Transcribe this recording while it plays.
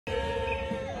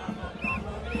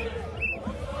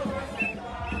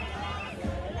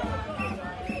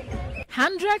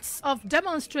Hundreds of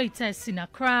demonstrators in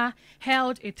Accra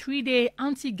held a 3-day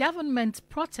anti-government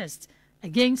protest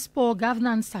against poor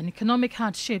governance and economic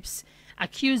hardships,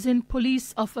 accusing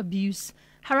police of abuse,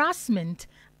 harassment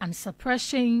and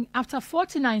suppression after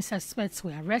 49 suspects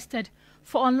were arrested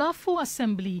for unlawful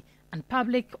assembly and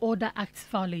Public Order Act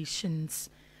violations.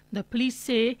 The police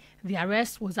say the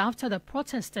arrest was after the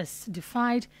protesters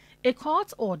defied a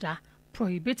court order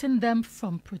prohibiting them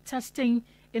from protesting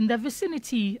in the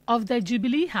vicinity of the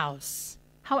Jubilee House.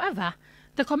 However,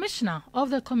 the Commissioner of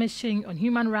the Commission on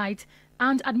Human Rights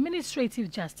and Administrative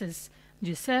Justice,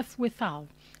 Joseph Witthall,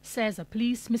 says the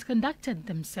police misconducted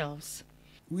themselves.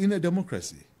 In a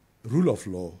democracy, rule of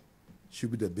law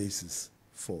should be the basis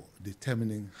for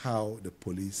determining how the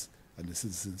police and the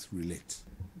citizens relate.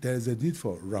 There is a need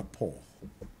for rapport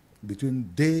between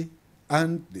they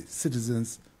and the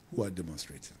citizens who are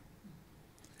demonstrating.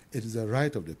 It is a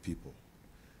right of the people.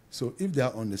 So if they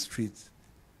are on the street,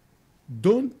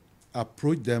 don't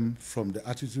approach them from the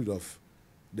attitude of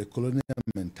the colonial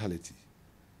mentality.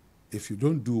 If you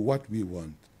don't do what we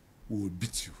want, we will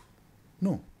beat you.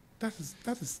 No, that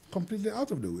is completely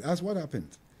out of the way. That's what happened.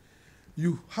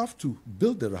 You have to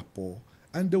build the rapport,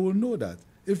 and they will know that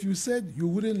if you said you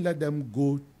wouldn't let them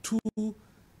go to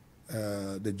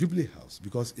the Jubilee House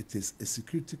because it is a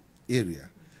security area,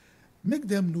 make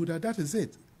them know that that is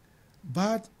it.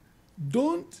 But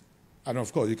don't, and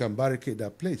of course you can barricade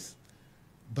that place,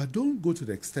 but don't go to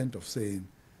the extent of saying,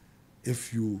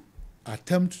 if you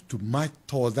attempt to march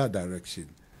towards that direction,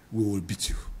 we will beat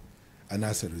you. And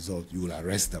as a result, you will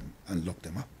arrest them and lock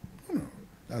them up. No,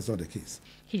 that's not the case.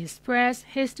 He expressed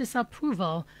his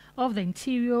disapproval of the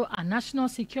Interior and National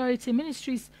Security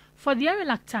Ministries for their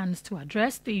reluctance to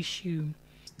address the issue.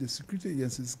 The security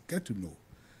agencies get to know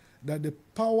that the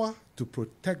power to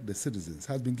protect the citizens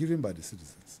has been given by the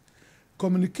citizens.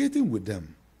 Communicating with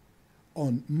them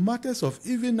on matters of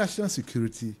even national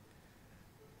security,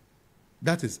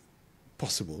 that is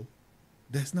possible.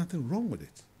 There's nothing wrong with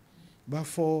it. But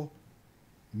for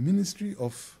the Minister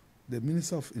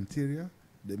of Interior,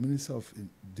 the Minister of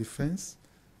Defense,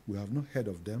 we have not heard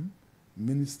of them.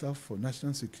 Minister for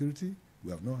National Security, we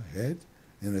have not heard.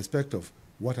 In respect of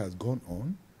what has gone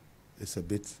on, it's a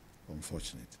bit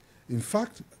unfortunate. In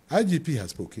fact, IGP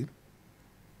has spoken.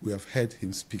 We have heard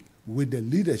him speak with the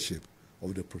leadership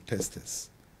of the protesters.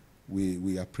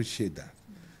 We appreciate that.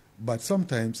 But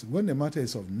sometimes, when the matter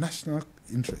is of national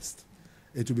interest,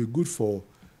 it will be good for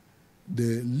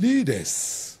the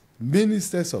leaders,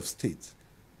 ministers of state,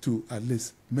 to at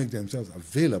least make themselves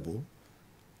available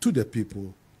to the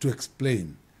people to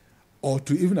explain or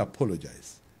to even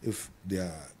apologize if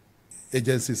their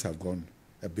agencies have gone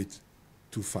a bit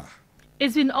too far.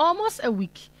 It's been almost a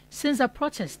week since the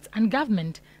protest, and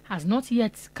government has not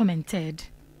yet commented.